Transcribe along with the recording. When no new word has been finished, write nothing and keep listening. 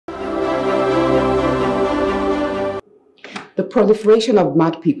The proliferation of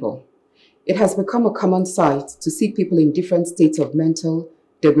mad people. It has become a common sight to see people in different states of mental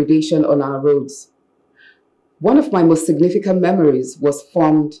degradation on our roads. One of my most significant memories was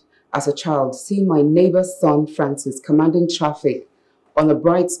formed as a child, seeing my neighbor's son, Francis, commanding traffic on a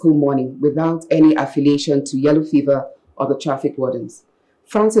bright school morning without any affiliation to yellow fever or the traffic wardens.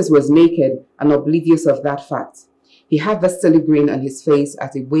 Francis was naked and oblivious of that fact. He had the silly grin on his face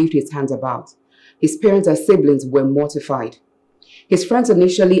as he waved his hands about. His parents and siblings were mortified. His friends,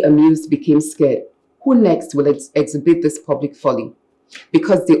 initially amused, became scared. Who next will exhibit this public folly?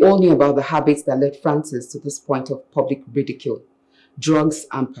 Because they all knew about the habits that led Francis to this point of public ridicule. Drugs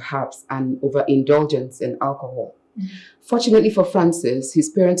and perhaps an overindulgence in alcohol. Fortunately for Francis, his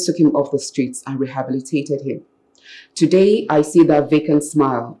parents took him off the streets and rehabilitated him. Today, I see that vacant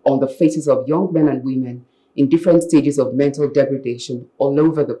smile on the faces of young men and women in different stages of mental degradation all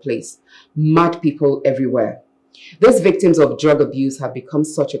over the place. Mad people everywhere. These victims of drug abuse have become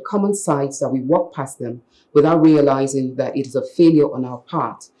such a common sight that we walk past them without realizing that it is a failure on our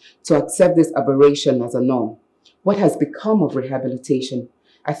part to accept this aberration as a norm. What has become of rehabilitation?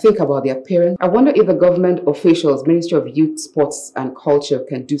 I think about their parents. I wonder if the government officials, Ministry of Youth, Sports and Culture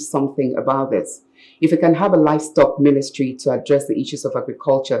can do something about this. If we can have a livestock ministry to address the issues of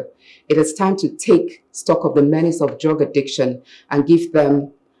agriculture, it is time to take stock of the menace of drug addiction and give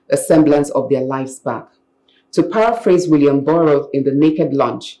them a semblance of their lives back. To paraphrase William Burroughs in The Naked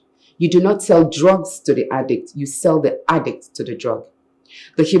Lunch, you do not sell drugs to the addict, you sell the addict to the drug.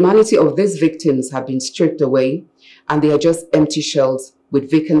 The humanity of these victims have been stripped away, and they are just empty shells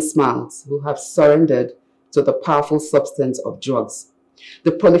with vacant smiles who have surrendered to the powerful substance of drugs.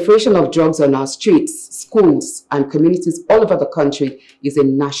 The proliferation of drugs on our streets, schools, and communities all over the country is a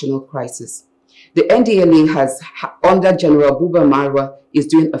national crisis. The NDLA under General Buba Marwa, is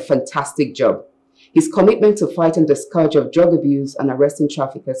doing a fantastic job. His commitment to fighting the scourge of drug abuse and arresting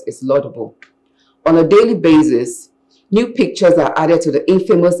traffickers is laudable. On a daily basis, new pictures are added to the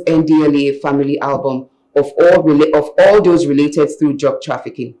infamous NDLA family album of all those related through drug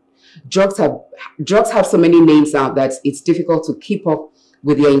trafficking. Drugs have so many names now that it's difficult to keep up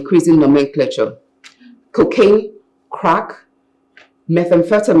with their increasing nomenclature. Cocaine, crack,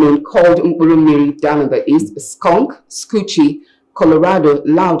 methamphetamine called Mburumiri down in the east, skunk, scoochie, Colorado,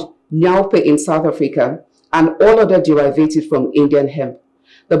 loud, nyaupe in South Africa, and all other derivatives from Indian hemp.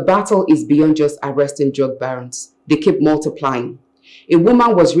 The battle is beyond just arresting drug barons. They keep multiplying. A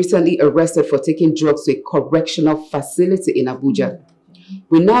woman was recently arrested for taking drugs to a correctional facility in Abuja.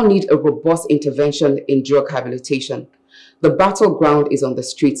 We now need a robust intervention in drug rehabilitation. The battleground is on the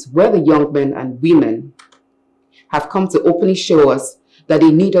streets, where the young men and women have come to openly show us that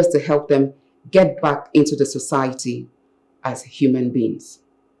they need us to help them get back into the society as human beings.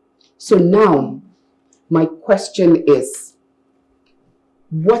 So now, my question is,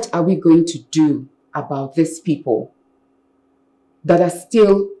 what are we going to do about these people that are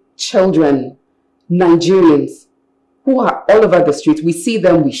still children, Nigerians, who are all over the streets? We see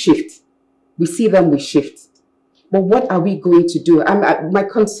them, we shift. We see them, we shift. But what are we going to do? My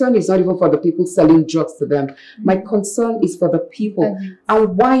concern is not even for the people selling drugs to them. My concern is for the people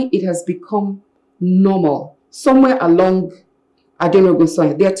and why it has become normal. Somewhere along, I don't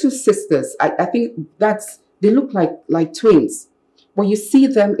know, there are two sisters. I think they look like twins. But you see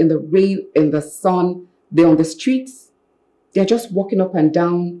them in the rain, in the sun, they're on the streets. They're just walking up and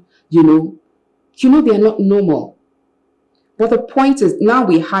down, you know they're not normal. But the point is, now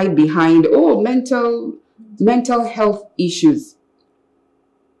we hide behind, mental health issues.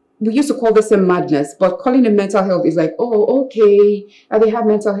 We used to call this a madness, but calling it mental health is like, oh, okay, they have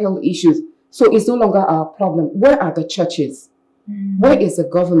mental health issues. So it's no longer our problem. Where are the churches? Where is the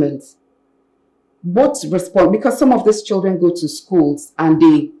government? What's response? Because some of these children go to schools and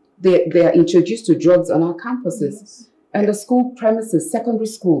they are introduced to drugs on our campuses and the school premises, secondary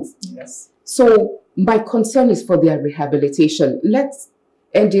schools. Yes. So my concern is for their rehabilitation. Let's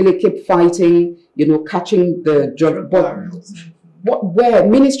NDLA keep fighting, catching the drug. Where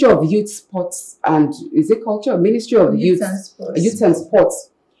Ministry of Youth, Sports and is it Culture? Ministry of Youth and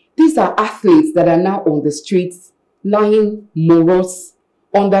Sports. These are athletes that are now on the streets, lying morose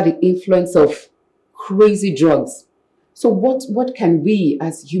under the influence of crazy drugs. So what can we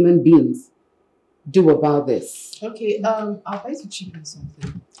as human beings do about this? Okay, I'd like to chip in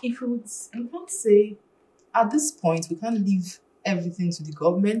something. We can't say at this point we can't leave everything to the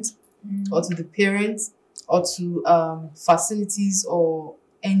government or to the parents or to facilities or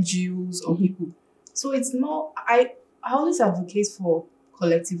NGOs or people. So it's more, I always advocate for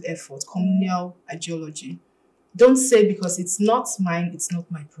collective effort, communal ideology. Don't say because it's not mine, it's not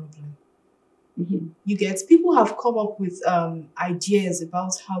my problem. You get, people have come up with ideas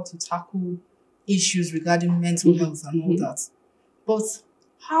about how to tackle issues regarding mental health and all that. But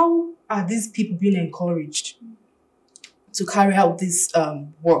how are these people being encouraged to carry out this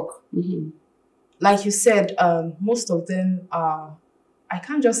work? Like you said, most of them are, I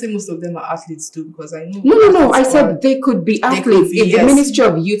can't just say most of them are athletes too, because I know. No. I said they could be athletes. If the Ministry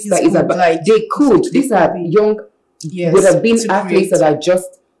of Youth that is about, like, they could. These are young, would have been athletes that are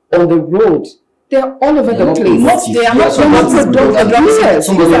just on the road. They're all over the place. They are not productive.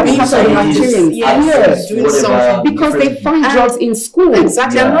 Yes, doing something because they find jobs in school.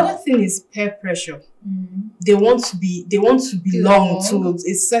 Exactly. Another thing is peer pressure. They want to belong to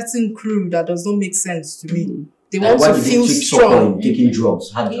a certain crew that does not make sense to me. They want to feel strong. Taking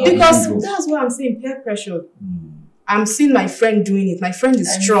drugs. Because that's what I'm saying, peer pressure. I'm seeing my friend doing it. My friend is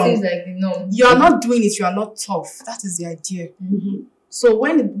strong. Like, you are not doing it. You are not tough. That is the idea. So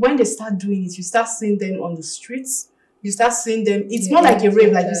when they start doing it, you start seeing them on the streets. You start seeing them. It's more like a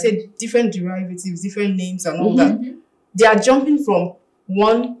rave, like you said, different derivatives, different names and all that. They are jumping from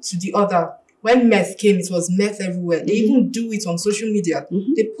one to the other. When meth came, it was meth everywhere. They even do it on social media.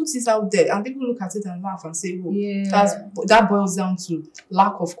 They put it out there and people look at it and laugh and say, oh, that boils down to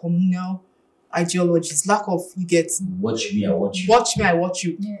lack of communal ideologies, lack of, you get, watch me, I watch you. Watch me, I watch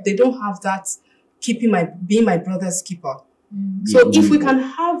you. They don't have that being my brother's keeper. So if we can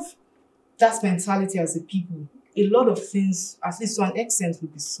have that mentality as a people, a lot of things, at least to an extent, will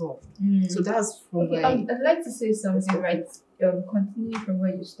be solved. So that's from I'd like to say something, right? Continue from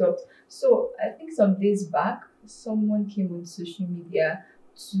where you stopped. So I think some days back, someone came on social media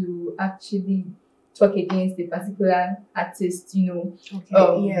to actually talk against a particular artist, yes.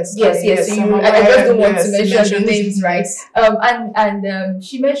 So I just don't want to mention the names, right? And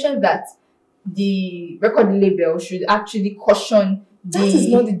she mentioned that the record label should actually caution that is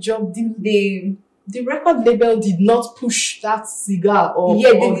not the job. The record label did not push that cigar or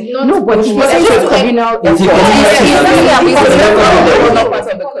they did not. No, but she was a communal effort.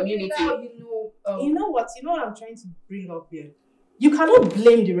 Part of the community. You know what I'm trying to bring up here? You cannot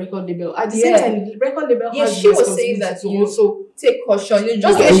blame the record label. At the same time, the record label has she was saying that you also take caution.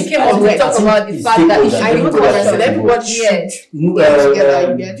 Just when she came on to talk about the fact that I know that everybody should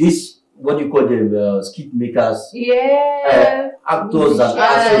together. This, what do you call them, skit makers, actors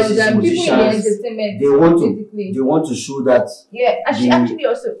and musicians, they want to show that. And she actually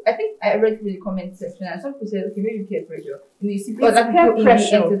also, I think I read through the comment section and some people said, okay, maybe peer pressure. You see people in the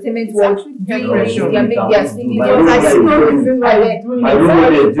entertainment world doing their singing. And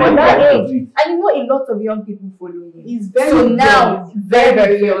a lot of young people following him. He's very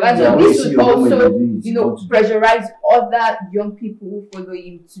very young. And so this should also, pressurize other young people who follow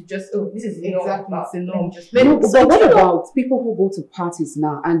him to just, this is exactly. But what about people who go to parties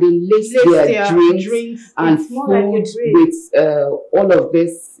now and they lace their drinks and food with all of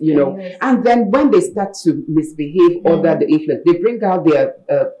this, and then when they start to misbehave under the influence, they bring out their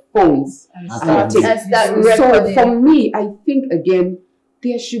phones and start taking. So for me, I think again,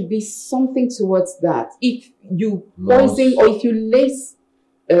 there should be something towards that. If you poison or if you lace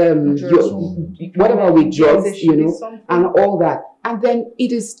whatever with drugs, and all that, and then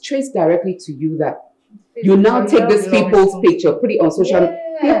it is traced directly to you that you now take these people's picture, put it on social media.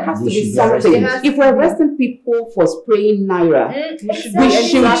 There has to be something. If we're arresting people for spraying naira,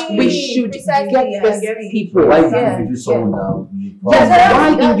 we should get these people. Why do you do someone now?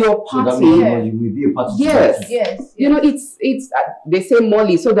 Why in your party? You will be a part of yes. It's they say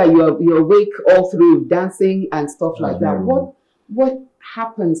Molly, so that you're awake all through dancing and stuff like that. What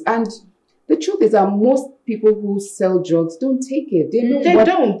happens? And the truth is that most people who sell drugs don't take it. They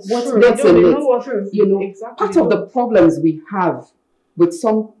know what's in it. Exactly. Part of the problems we have with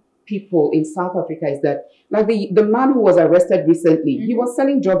some people in South Africa is that, like the man who was arrested recently, he was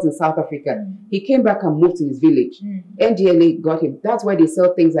selling drugs in South Africa. He came back and moved to his village. NDLA got him. That's why they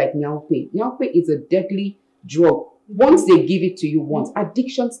sell things like Nyaupe. Nyaupe is a deadly drug. Once they give it to you once,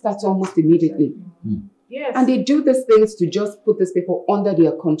 addiction starts almost immediately. Yes. And they do these things to just put these people under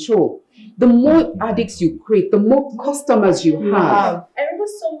their control. The more addicts you create, the more customers you have. I remember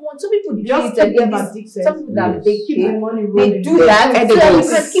some people do just it them addicted. Some people that they keep the money rolling. They do that.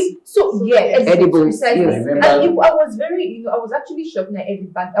 Edibles. So you can keep edibles. Precisely. Yes. And I was very, I was actually shocked that every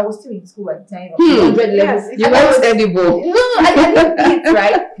bank. I was still in school at the time. 100 levels. You went edible. No, I didn't eat,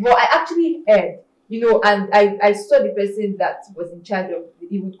 right? But I actually heard. And I saw the person that was in charge of,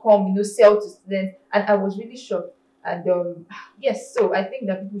 he would come, sell to students, and I was really shocked. And yes, so I think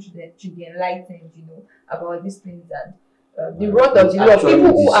that people should be enlightened, about these things, and the rod of the law.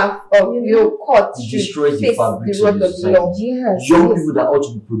 People who are caught should destroys face the fabric the rod of the law. Yes. Young people that ought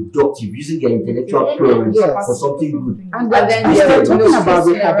to be productive, using their intellectual prowess for something good. And then we're talking about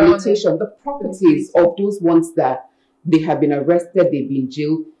rehabilitation. The properties of those ones that they have been arrested, they've been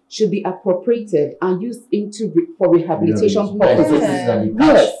jailed, should be appropriated and used for rehabilitation purposes.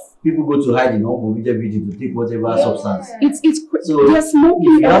 Yes. People go to hide in uncompleted building to take whatever substance. So they're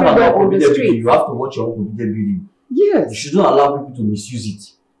smoking everywhere on the street. You have to watch your uncompleted building. Yes. You shouldn't allow people to misuse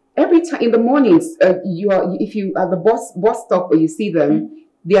it. Every time in the mornings, if you at the bus stop or you see them,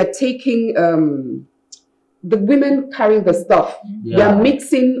 they are taking the women carrying the stuff. Yeah. They are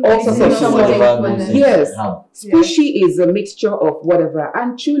mixing all sorts of stuff. Yes. Squishy is a mixture of whatever.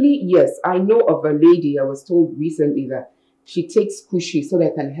 And truly, yes, I know of a lady, I was told recently that she takes squishy so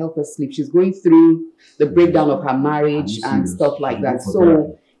that can help her sleep. She's going through the breakdown of her marriage and stuff like that.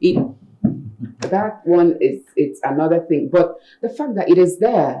 So that one it's another thing. But the fact that it is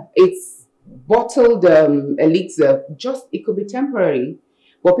there, it's bottled elixir, it could be temporary.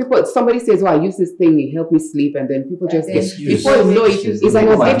 But somebody says, "Oh, I use this thing, it helped me sleep," and then people just before you know it, it's an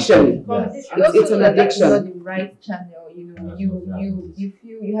addiction. It's an addiction. Not the right channel. You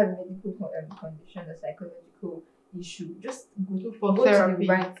feel you have a medical condition, a psychological issue. Just go for therapy. To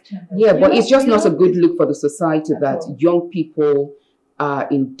the right channel. Yeah, but it's just not a good look for the society that young people are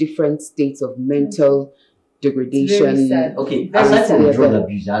in different states of mental degradation. Okay, aside from drug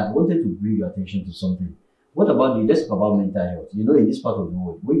abuse, I wanted to bring your attention to something. What about let's talk about mental health. You know, in this part of the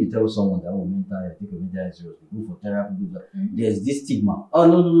world, when you tell someone that mental health, take a mental health seriously, go for therapy, there's this stigma. Oh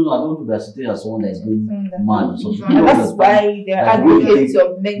no, I don't want to be associated as someone that is going mad or something. And that's why there are advocates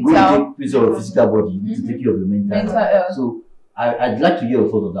of mental physical body to take care of your mental health. So I'd like to hear your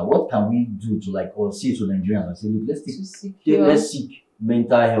thoughts on that. What can we do to or say to Nigerians and say, look, let's seek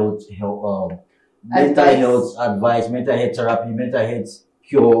mental health advice, mental health therapy, mental health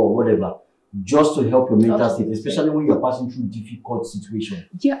cure, or whatever, just to help your mental state, especially when you're passing through difficult situations.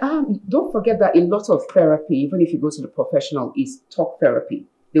 Yeah, don't forget that a lot of therapy, even if you go to the professional, is talk therapy.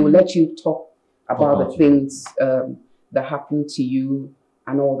 They will let you talk about the things that happen to you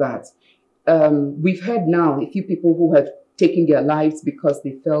and all that. We've heard now a few people who have taken their lives because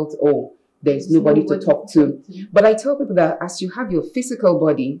they felt, there's nobody to talk to. But I tell people that as you have your physical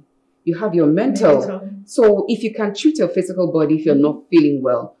body, you have your mental. So if you can treat your physical body if you're not feeling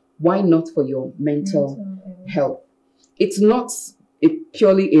well, why not for your mental health? It's not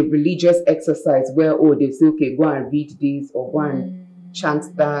purely a religious exercise where, they say, okay, go and read this or go and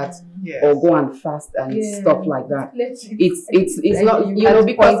chant that or go and fast and stuff like that. It's not,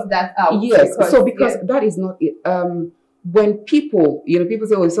 because that out. Yes, because that is not it. When people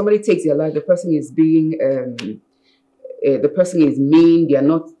say, when somebody takes their life, the person is being, the person is mean, they are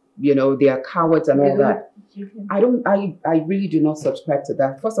not, they are cowards and all that. I really do not subscribe to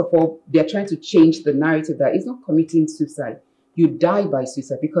that. First of all, they're trying to change the narrative that it's not committing suicide. You die by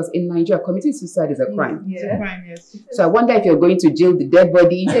suicide, because in Nigeria, committing suicide is a crime. It's a crime, yes. So I wonder if you're going to jail the dead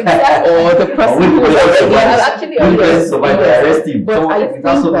body or the person who is already But I think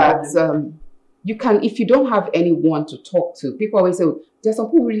that you can, if you don't have anyone to talk to, people always say, there's some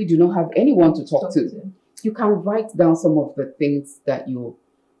people who really do not have anyone to talk to. You can write down some of the things that you're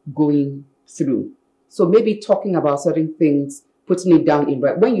going through. So maybe talking about certain things, putting it down in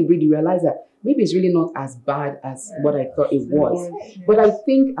when you really realize that maybe it's really not as bad as what I thought it was. But I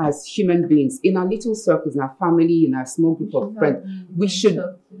think as human beings, in our little circles, in our family, in our small group of friends, we should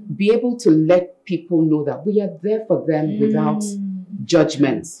be able to let people know that we are there for them without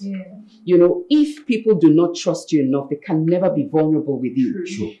judgment. If people do not trust you enough, they can never be vulnerable with you.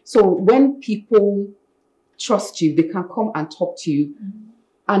 Sure. So when people trust you, they can come and talk to you.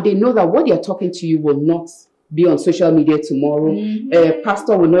 And they know that what they are talking to you will not be on social media tomorrow.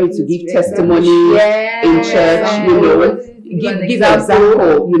 Pastor will know you to give testimony in church, give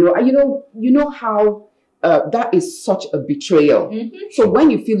example, you know how that is such a betrayal. So when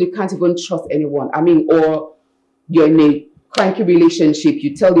you feel you can't even trust anyone, or you're in a cranky relationship,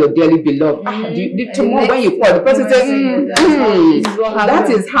 you tell your dearly beloved, tomorrow when you call, the person says, that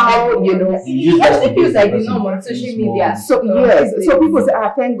is how, it feels like the norm on social media. So people say,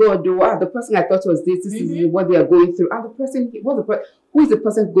 thank God, the person I thought was this is what they are going through. And the person, who is the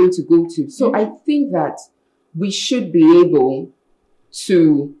person going to go to? So I think that we should be able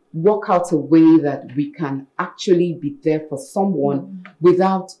to work out a way that we can actually be there for someone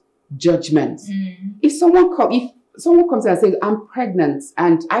without judgment. If someone comes and says, I'm pregnant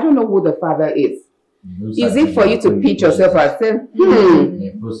and I don't know who the father is it for you to pinch yourself and say,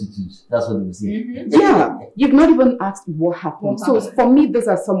 prostitutes? That's what they will say. Yeah, you've not even asked what happened. So for me, these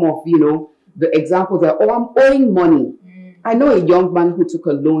are some of, the examples that, I'm owing money. I know a young man who took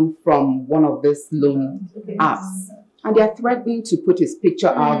a loan from one of these loan apps, and they are threatening to put his picture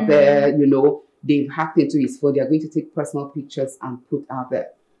out there. You know, they've hacked into his phone. They are going to take personal pictures and put out there.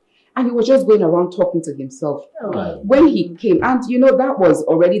 And he was just going around talking to himself. When he came, and you know, that was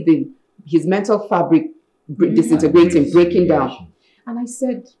already his mental fabric disintegrating, breaking down. And I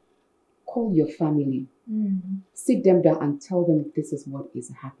said, call your family, sit them down and tell them this is what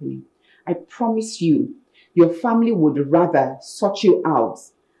is happening. I promise you, your family would rather sort you out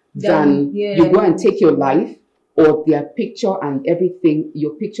than you go and take your life, or their picture and everything.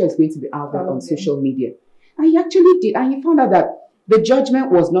 Your picture is going to be out there on social media. And he actually did. And he found out that the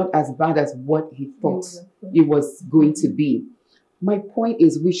judgment was not as bad as what he thought it was going to be. My point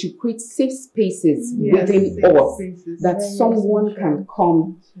is, we should create safe spaces within us that someone can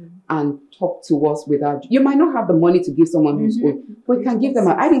come and talk to us without. You might not have the money to give someone who's old, but we can give them.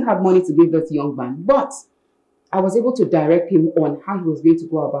 I didn't have money to give this young man, but I was able to direct him on how he was going to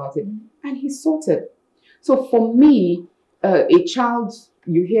go about it, and he sorted. So for me, a child,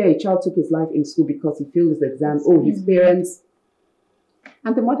 you hear a child took his life in school because he failed his exam. Oh, his parents.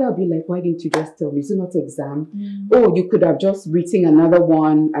 And the mother will be like, why didn't you just tell me? Is it not exam? Oh, you could have just written another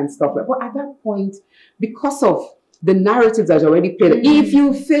one and stuff. But at that point, because of the narratives that are already played, if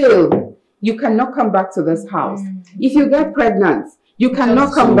you fail, you cannot come back to this house. If you get pregnant, you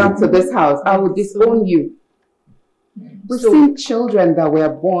cannot come back to this house. I will disown you. We've seen children that were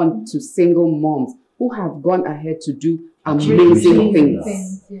born to single moms who have gone ahead to do amazing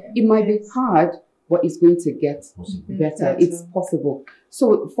things. It might be hard, but it's going to get better. It's possible.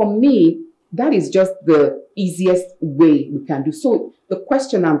 So for me, that is just the easiest way we can do. So the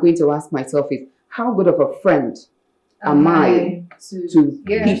question I'm going to ask myself is, how good of a friend am I to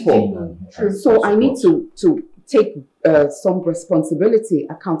people? So I need to take some responsibility,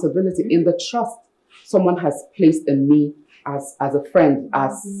 accountability in the trust someone has placed in me as a friend,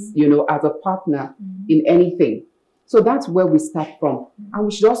 as you know, as a partner in anything. So that's where we start from. And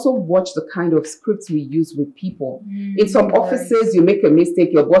we should also watch the kind of scripts we use with people. In some offices, you make a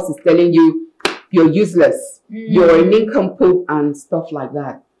mistake, your boss is telling you, you're useless, you're a nincompoop and stuff like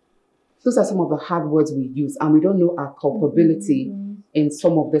that. Those are some of the hard words we use, and we don't know our culpability in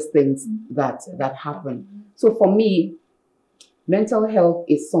some of these things that happen. So for me, mental health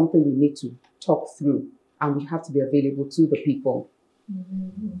is something we need to talk through, and we have to be available to the people.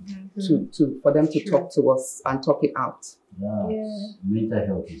 For them to talk to us and talk it out. Mental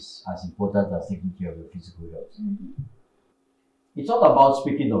health is as important as taking care of your physical health. It's all about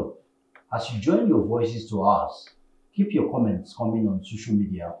speaking up. As you join your voices to ours, keep your comments coming on social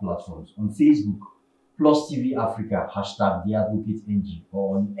media platforms. On Facebook, Plus TV Africa, #TheAdvocateNG,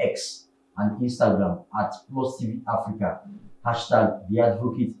 or on X and Instagram at Plus TV Africa,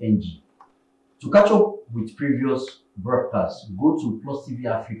 #TheAdvocateNG. To catch up with previous broadcasts, go to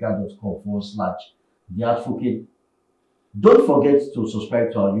plustvafrica.com/theadvocate. Don't forget to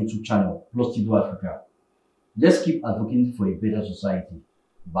subscribe to our YouTube channel, Plus TV Africa. Let's keep advocating for a better society.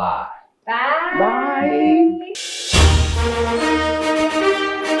 Bye. Bye.